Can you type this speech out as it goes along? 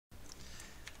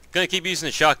Gonna keep using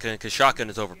the shotgun because shotgun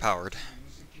is overpowered.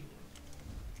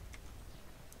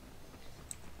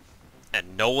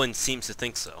 And no one seems to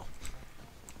think so.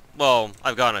 Well,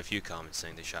 I've gotten a few comments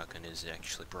saying the shotgun is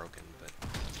actually broken, but...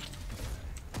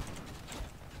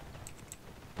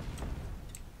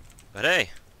 But hey!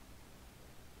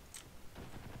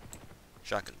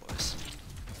 Shotgun boys.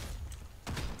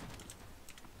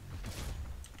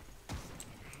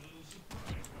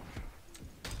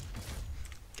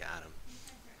 Got him.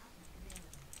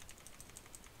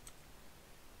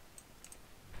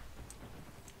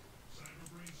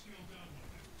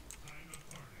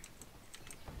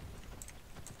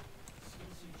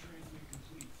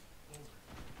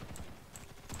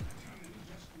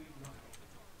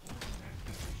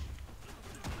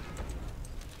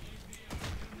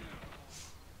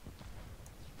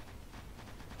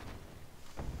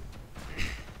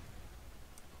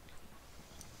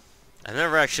 I've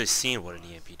never actually seen what an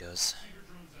EMP does.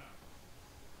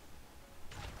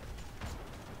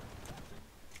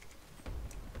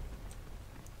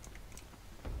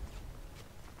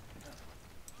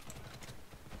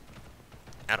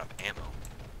 Out of ammo.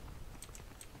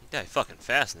 You die fucking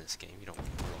fast in this game. You don't.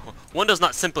 One does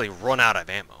not simply run out of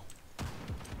ammo.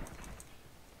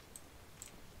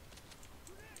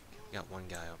 Got one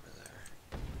guy over there.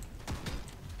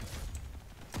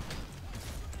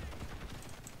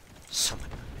 So many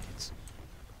grenades.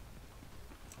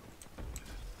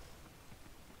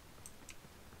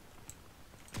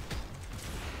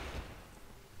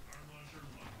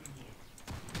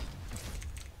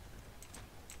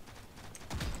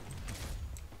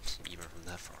 Even from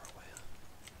that far away.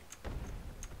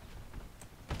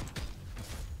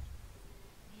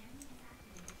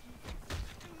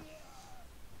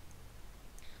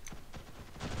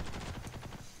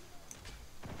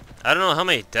 I don't know how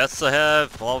many deaths I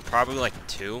have. Well, probably like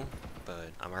 2,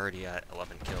 but I'm already at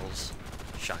 11 kills.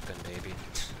 Shotgun baby.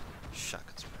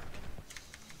 Shotgun's broken.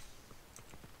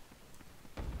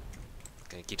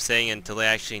 Gonna keep saying it until they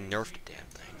actually nerf the damn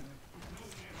thing.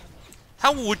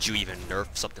 How would you even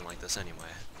nerf something like this anyway?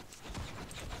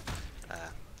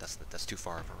 That's too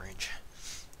far of a range.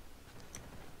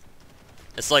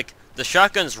 It's like the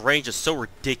shotgun's range is so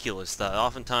ridiculous that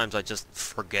oftentimes I just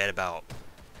forget about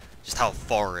just how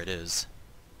far it is.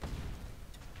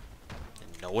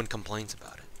 And no one complains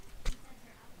about it.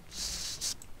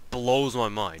 Just blows my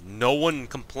mind. No one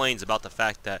complains about the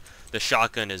fact that the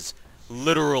shotgun is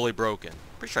literally broken.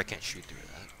 Pretty sure I can't shoot through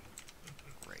that.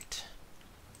 Great.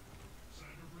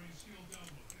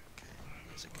 Okay,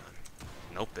 where's it gone?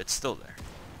 Nope, it's still there.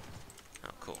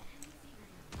 Oh, cool.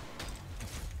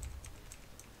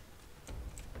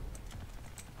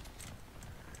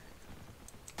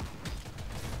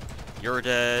 You're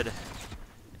dead,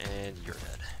 and you're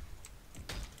dead.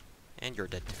 And you're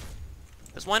dead too.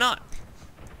 Because why not?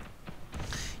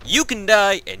 You can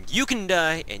die, and you can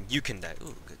die, and you can die.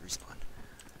 Ooh, good respawn.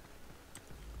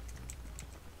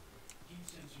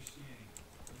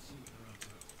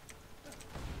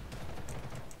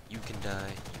 You can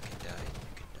die, you can die,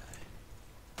 you can die.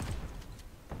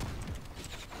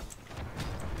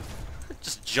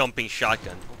 Just jumping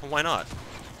shotgun. Why not?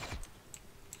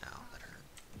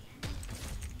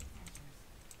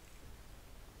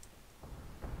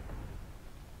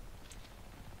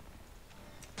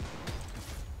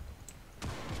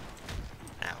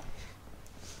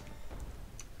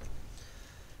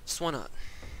 Why not?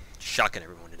 Shotgun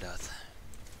everyone to death.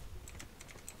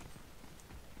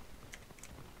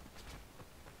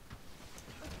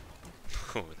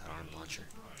 Oh, with that arm launcher.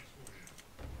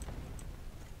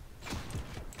 Ow,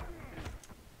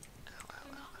 ow,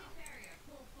 ow, ow.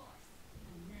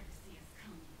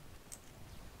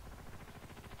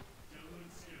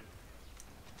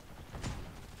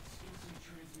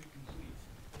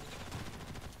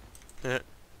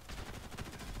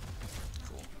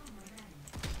 Cool.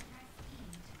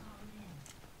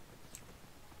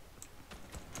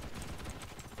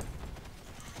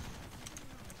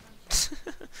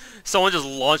 Someone just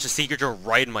launched a secret door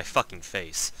right in my fucking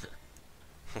face.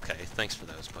 Okay, thanks for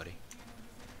those, buddy.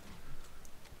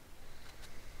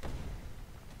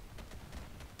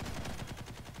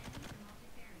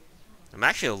 I'm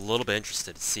actually a little bit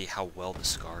interested to see how well the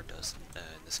Scar does in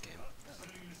this game.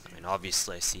 I mean,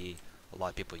 obviously I see a lot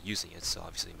of people using it, so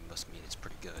obviously it must mean it's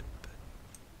pretty good, but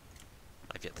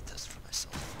I've yet to test it for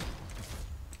myself.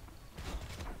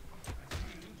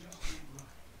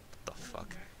 What the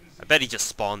fuck? I bet he just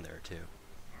spawned there, too.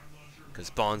 Because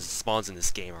spawns in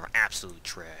this game are absolute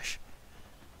trash.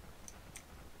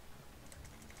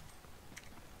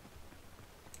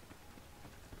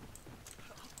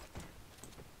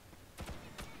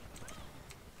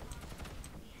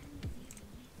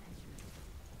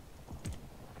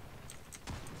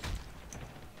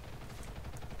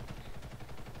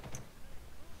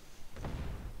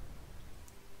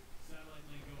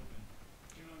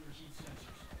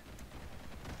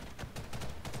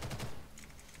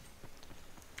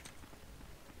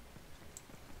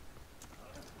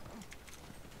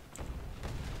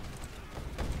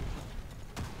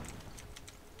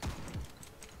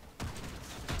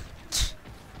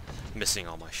 missing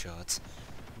all my shots.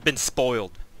 Been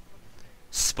spoiled.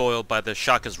 Spoiled by the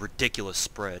shotgun's ridiculous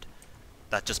spread.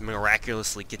 That just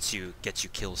miraculously gets you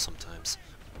kills sometimes.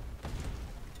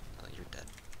 Oh, you're dead.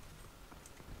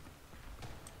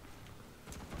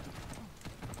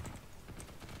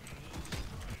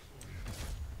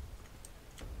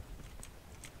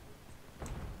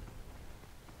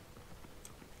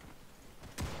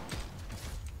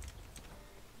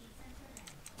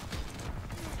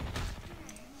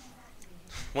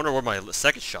 Wonder where my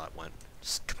second shot went.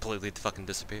 Just completely fucking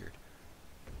disappeared.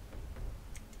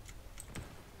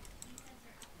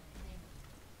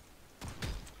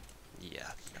 Yeah,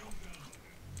 no.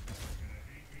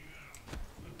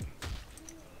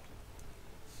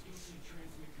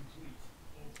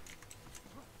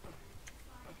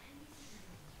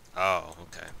 Oh,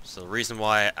 okay. So the reason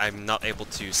why I'm not able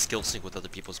to skill sync with other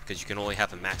people is because you can only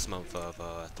have a maximum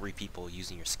of 3 people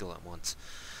using your skill at once.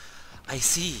 I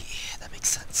see. That makes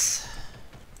sense.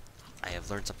 I have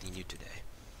learned something new today.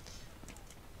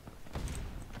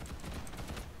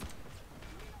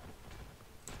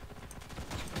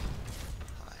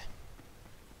 Hi.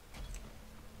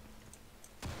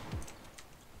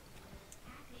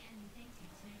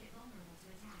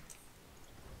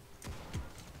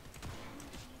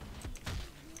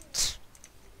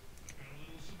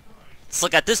 It's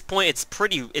like at this point, it's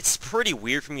pretty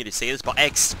weird for me to say this, but I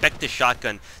expect the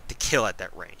shotgun to kill at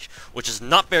that range, which is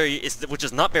not very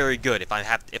good if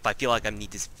I feel like I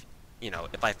need to,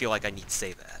 if I feel like I need to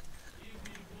say that.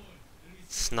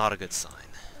 It's not a good sign.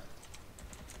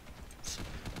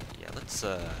 Yeah, let's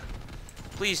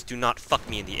please do not fuck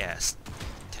me in the ass,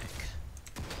 tank.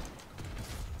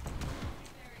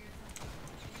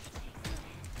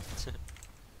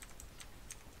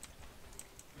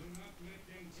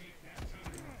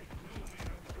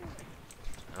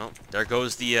 Oh, there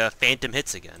goes the phantom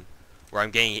hits again. Where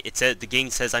I'm getting the game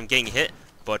says I'm getting hit,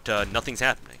 but nothing's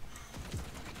happening.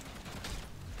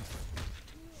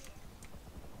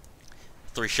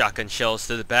 3 shotgun shells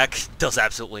to the back does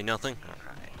absolutely nothing.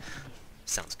 Alright.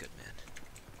 Sounds good, man.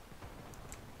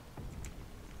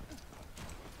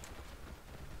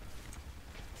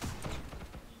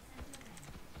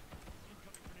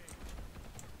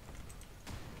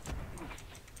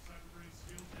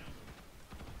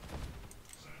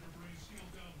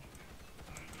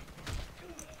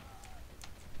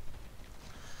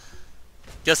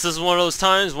 Guess this is one of those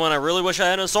times when I really wish I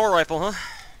had an assault rifle, huh?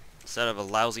 Instead of a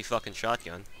lousy fucking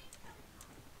shotgun.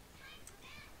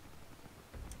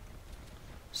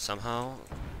 Somehow,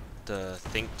 the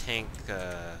think tank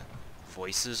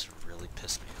voices really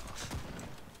piss me off.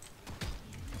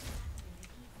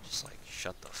 Just like,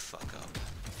 shut the fuck up.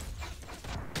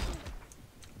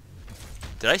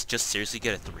 Did I just seriously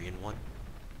get a 3-in-1?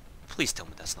 Please tell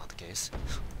me that's not the case.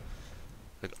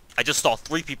 Like, I just saw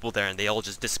 3 people there and they all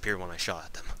just disappeared when I shot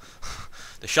at them.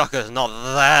 The shotgun is not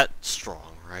that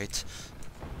strong, right?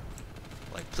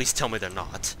 Like, please tell me they're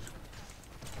not.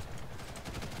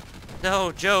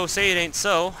 No, Joe, say it ain't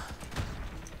so.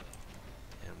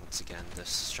 And once again,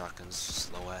 this shotgun's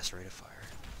slow-ass rate of fire.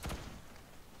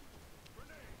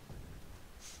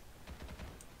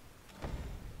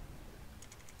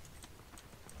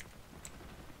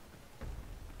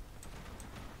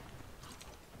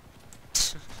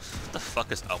 What the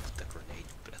fuck is up with the grenade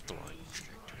throwing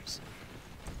restrictors?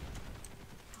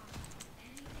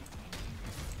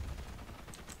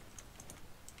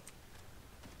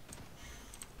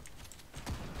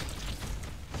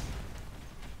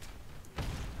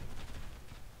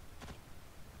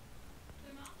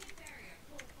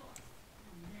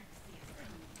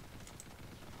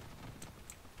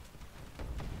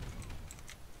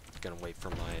 Gonna wait for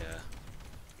my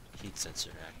heat sensor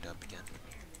to act up again.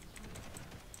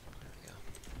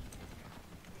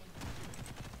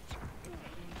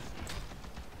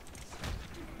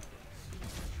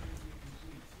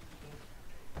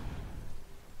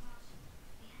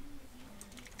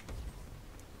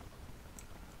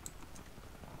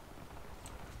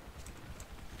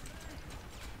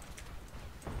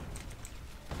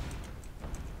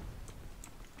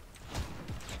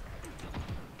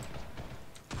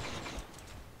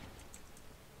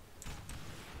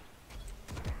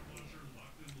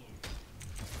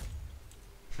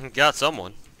 Got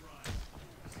someone.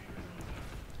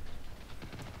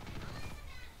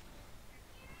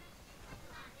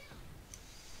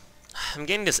 I'm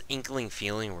getting this inkling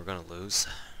feeling we're gonna lose.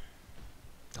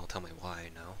 Don't tell me why,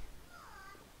 no.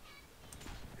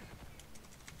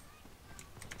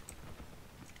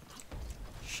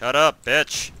 Shut up,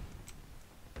 bitch!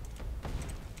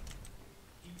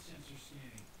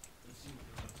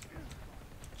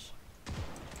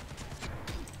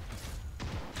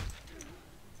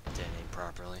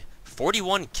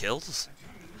 41 kills?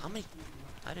 How many?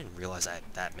 I didn't realize I had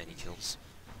that many kills.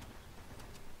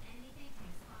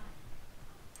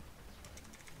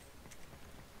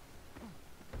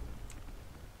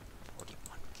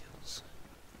 Kills.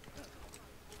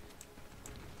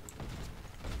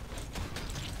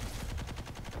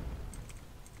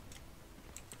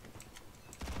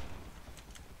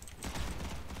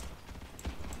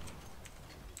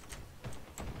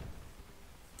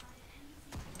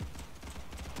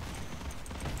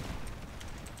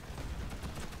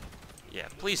 Yeah,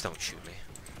 please don't shoot me.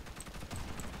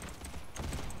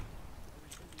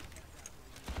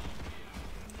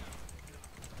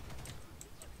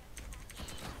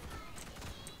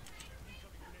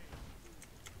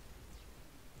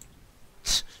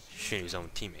 Shooting his own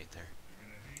teammate there.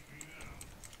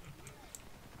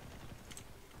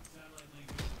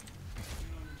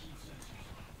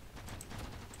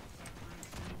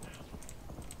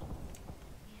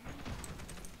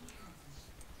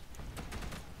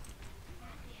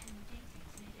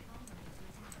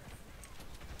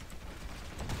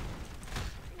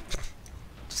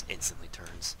 Just instantly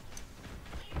turns.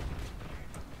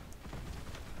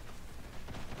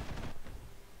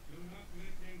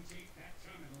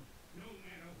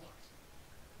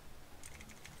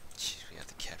 Jeez, we have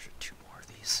to capture 2 more of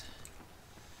these.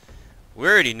 We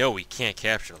already know we can't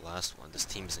capture the last one. This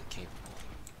team is incapable.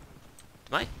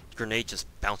 Did my grenade just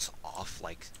bounce off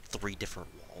like 3 different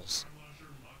walls?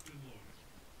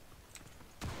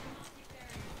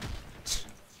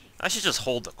 I should just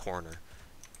hold the corner.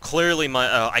 Clearly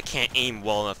I can't aim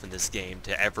well enough in this game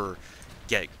to ever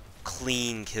get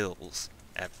clean kills.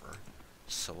 Ever.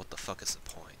 So what the fuck is the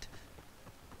point?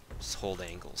 Just hold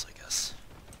angles, I guess.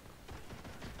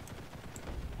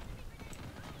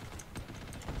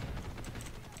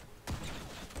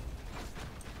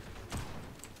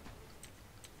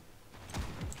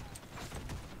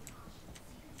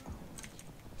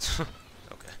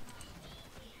 Okay.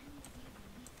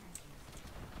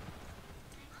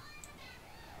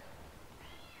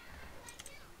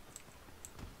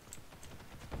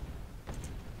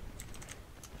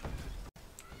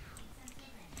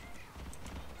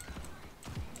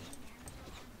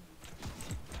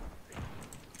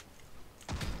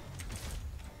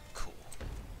 Cool.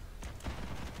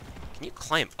 Can you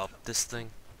climb up this thing?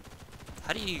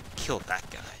 How do you kill that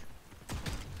guy?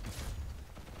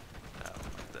 Oh,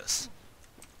 like this.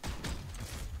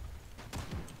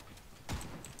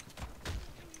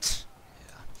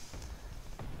 Yeah.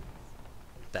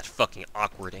 That fucking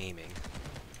awkward aiming.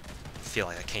 I feel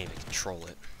like I can't even control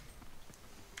it.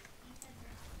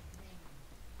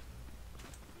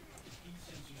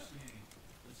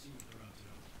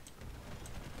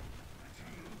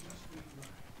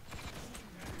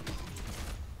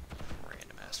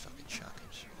 Random ass fucking shotgun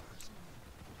shells.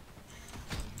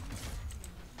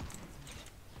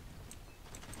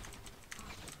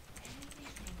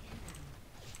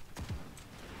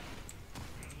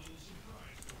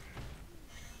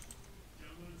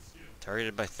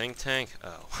 Targeted by think tank?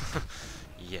 Oh.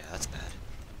 Yeah, that's bad.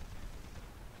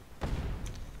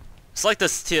 It's like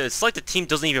this. It's like the team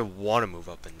doesn't even want to move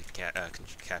up and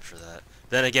capture that.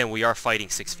 Then again, we are fighting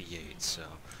 6v8, so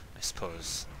I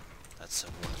suppose that's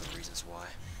one of the reasons why.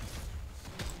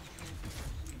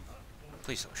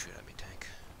 Please don't shoot at me, tank.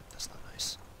 That's not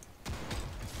nice.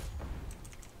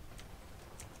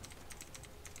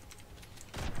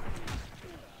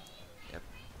 Yep.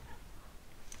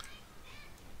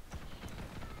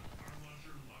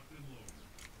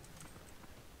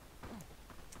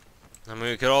 I mean,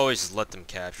 we could always let them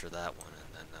capture that one,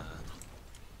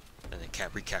 and then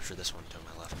recapture this one to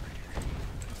my left right here.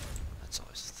 That's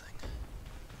always the thing.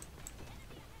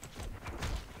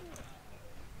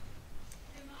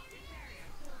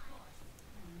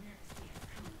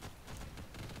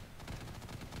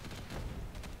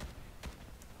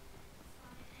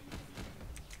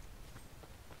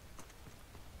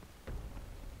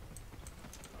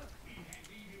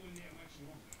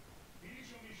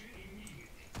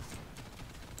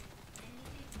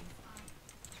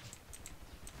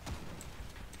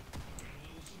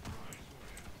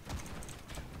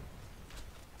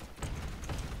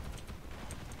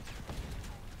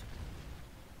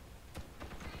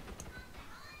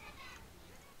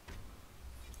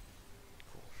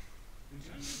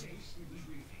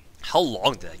 How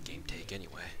long did that game take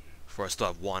anyway? For us to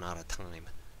have 1 out of time.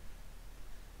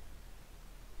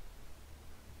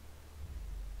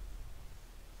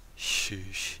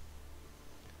 Sheesh.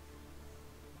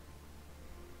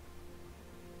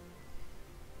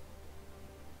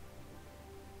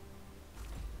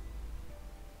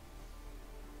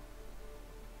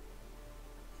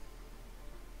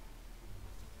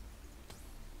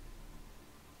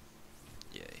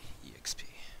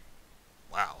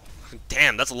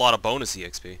 Damn, that's a lot of bonus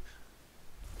EXP.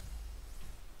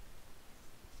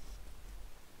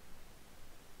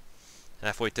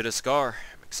 Halfway to the scar.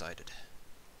 I'm excited.